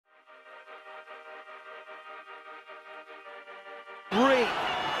Hey,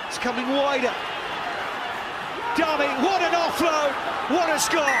 it's coming wider. Dummy, what an offload! What a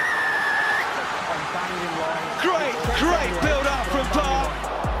score! Great build-up from Park.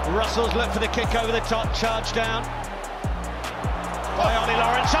 Russell's look for the kick over the top, charge down. By Ollie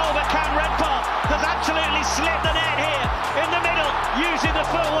Lawrence, but Cam Redpath has absolutely slipped the net here in the middle, using the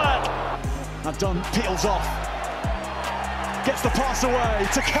footwork. And Dunn peels off. Gets the pass away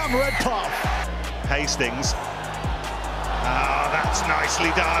to Cam Redpath. Hastings. That's nicely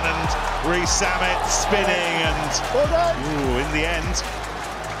done, and Reece Samet spinning, and in the end,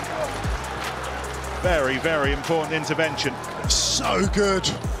 very important intervention. So good.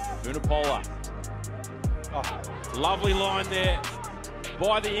 Unipola. Lovely line there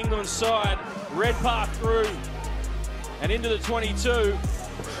by the England side. Redpath through and into the 22.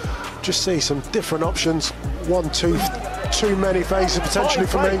 Just see some different options. 1, 2, too many phases potentially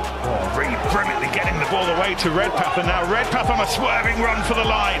for me. Reed brilliantly getting the ball away to Redpath, and now Redpath on a swerving run for the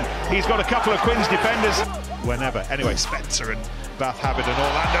line. He's got a couple of Quins defenders. Whenever. Anyway, Spencer and Bath have it, and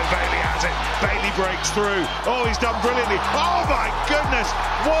Orlando Bailey has it. Bailey breaks through. Oh, he's done brilliantly. Oh my goodness,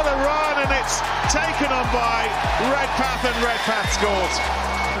 what a run, and it's taken on by Redpath, and Redpath scores.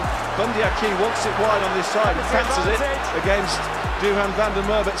 Bundy Akin wants it wide on this side, fancies it against Duhan van der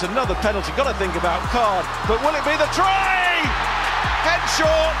Merwe. It's another penalty, got to think about card, but will it be the try? Head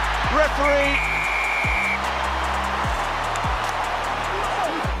short, referee.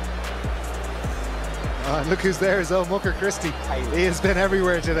 Look who's there as well, Mucker Christie. He has been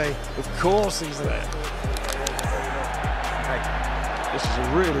everywhere today. Of course he's there. This is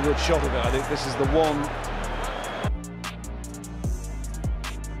a really good shot of it. I think this is the one.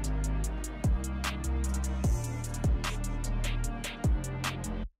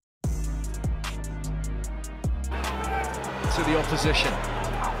 To the opposition.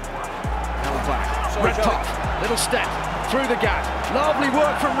 Held back. Redpath, little step through the gap. Lovely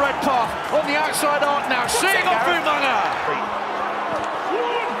work from Redpath on the outside arc now. Seeing off Umanga.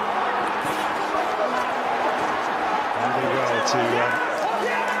 Really well to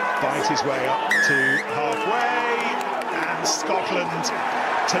bite his way up to halfway, and Scotland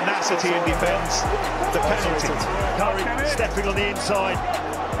tenacity in defence. The penalty. Curry stepping on the inside,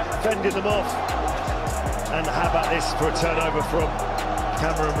 fending them off. And how about this for a turnover from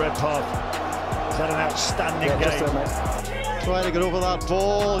Cameron Redpath? He's had an outstanding game. Trying to get over that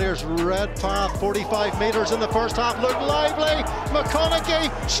ball. Here's Redpath, 45 metres in the first half. Look lively. McConaughey,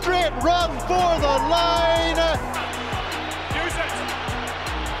 straight run for the line. Use it.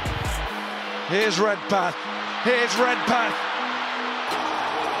 Here's Redpath. Here's Redpath.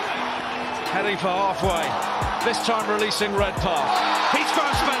 Heading for halfway. This time releasing Redpath. He's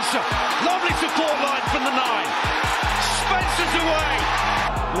found Spencer. Lovely support line from the 9. Spencer's away.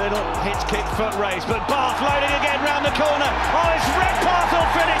 Little hit, kick, foot race, but Bath loading again round the corner. Oh, it's Redpath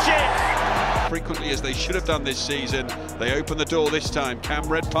who'll finish it. Frequently, as they should have done this season, they open the door this time. Cam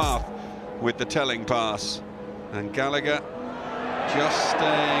Redpath with the telling pass, and Gallagher just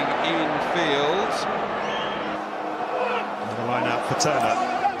staying in field. The line out for Turner,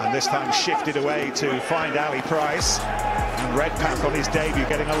 and this time shifted away to find Ali Price. And Redpath on his debut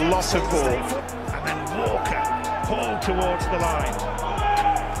getting a lot of ball, and then Walker pulled towards the line.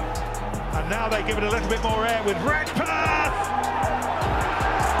 And now they give it a little bit more air with Redpath.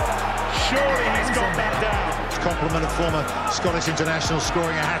 Surely he's got that down. Compliment of former Scottish international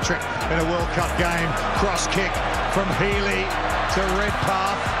scoring a hat-trick in a World Cup game. Cross kick from Healy to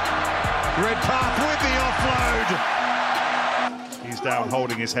Redpath. Redpath with the offload. He's down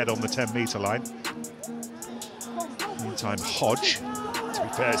holding his head on the 10-metre line. Meantime, Hodge. To be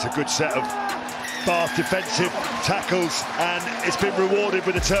fair, it's a good set of Bath defensive tackles, and it's been rewarded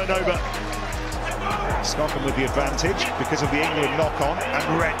with a turnover. Scotland with the advantage because of the England knock-on,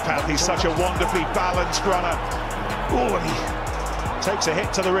 and Redpath, he's such a wonderfully balanced runner. Oh, and he takes a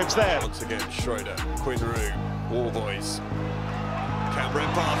hit to the ribs there. Once again, Schroeder, Quinroo, Warboys. Cam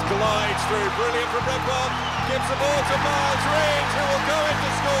Redpath glides through, brilliant from Redpath, gives the ball to Miles Reed, who will go in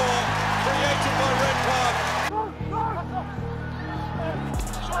to score, created by Redpath.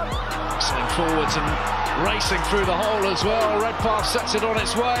 Forwards and racing through the hole as well. Redpath sets it on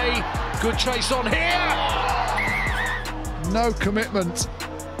its way. Good chase on here. No commitment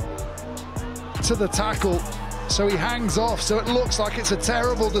to the tackle, so he hangs off. So it looks like it's a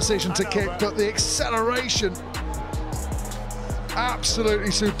terrible decision to kick, but the acceleration,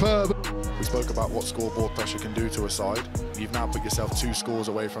 absolutely superb. We spoke about what scoreboard pressure can do to a side. You've now put yourself 2 scores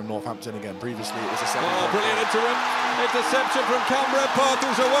away from Northampton again. Previously, it was a 7. Oh, brilliant interception from Cam Redpath,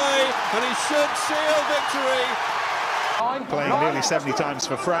 who's away, and he should seal victory. Playing nearly 70 times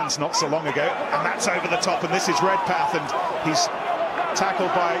for France not so long ago, and that's over the top, and this is Redpath, and he's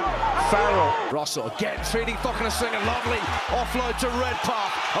Tackled by Farrell. Russell again feeding Singer. Lovely offload to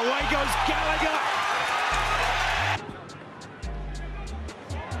Redpath. Away goes Gallagher.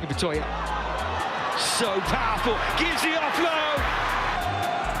 Victoria. So powerful. Gives the offload.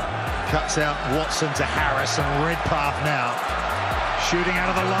 Cuts out Watson to Harris, and Redpath now shooting out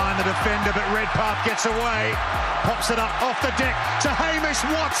of the line, the defender, but Redpath gets away. Pops it up off the deck to Hamish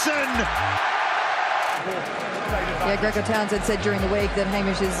Watson. Yeah, Gregor Townsend said during the week that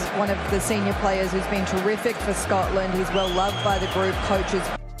Hamish is one of the senior players who's been terrific for Scotland. He's well loved by the group, coaches.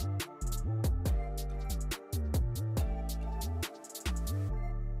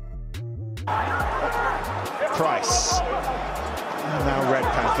 Price. And now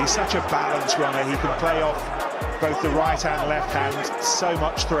Redpath. He's such a balanced runner. He can play off both the right and left hand. So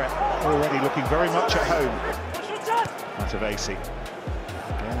much threat. Already looking very much at home. Matavesi.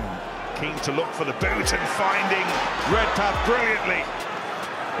 Again, keen to look for the boot and finding Redpath brilliantly.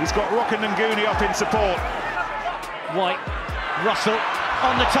 He's got Rokananguni up in support. White, Russell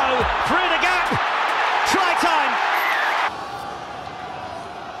on the toe, through the gap. Try time.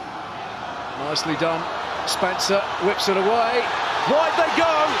 Nicely done. Spencer whips it away. Wide they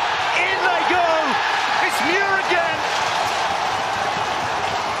go. In they go. It's Muir again.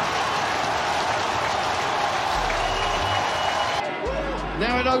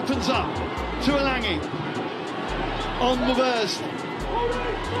 Now it opens up to Alangi on the burst.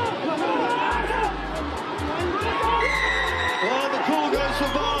 Well, the call goes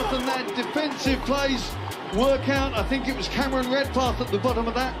for Bath, and that defensive plays work out. I think it was Cameron Redpath at the bottom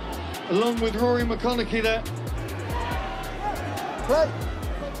of that, along with Rory McConaughey there.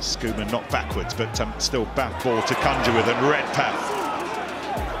 Skooma knocked backwards, but still back ball to conjure with, and Redpath.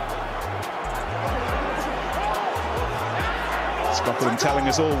 Scotland telling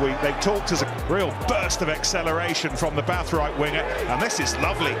us all week, they've talked as a real burst of acceleration from the Bath right winger, and this is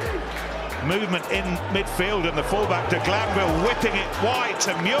lovely. Movement in midfield, and the fullback de Glanville whipping it wide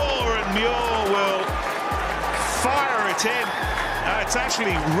to Muir, and Muir will fire it in. It's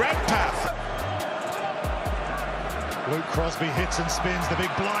actually Redpath. Luke Crosby hits and spins the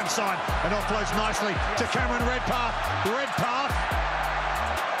big blind side and offloads nicely to Cameron Redpath. Redpath.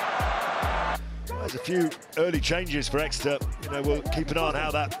 There's a few early changes for Exeter. We'll keep an eye on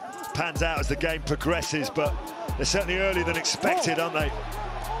how that pans out as the game progresses, but they're certainly earlier than expected, aren't they?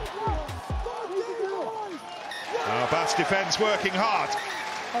 Bath's defence working hard.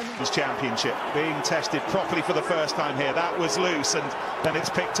 This championship being tested properly for the first time here. That was loose, and then it's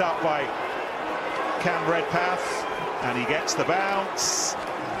picked up by Cam Redpath, and he gets the bounce.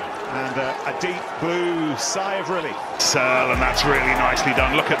 And a deep blue sigh of relief. Searle, and that's really nicely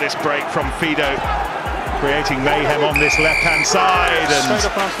done. Look at this break from Forde, creating mayhem on this left-hand side. And straight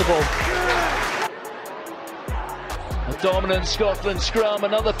across the ball. A dominant Scotland scrum,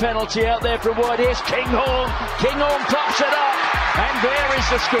 another penalty out there from White. Here's Kinghorn. Kinghorn pops it up, and there is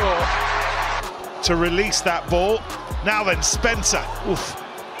the score. To release that ball. Now then, Spencer. Oof.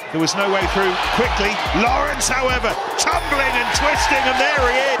 There was no way through quickly. Lawrence, however, tumbling and twisting, and there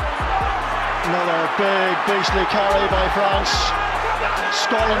he is. Another big, beastly carry by France.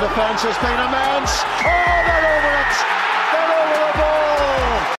 Scotland defence has been immense. Oh, they're over it.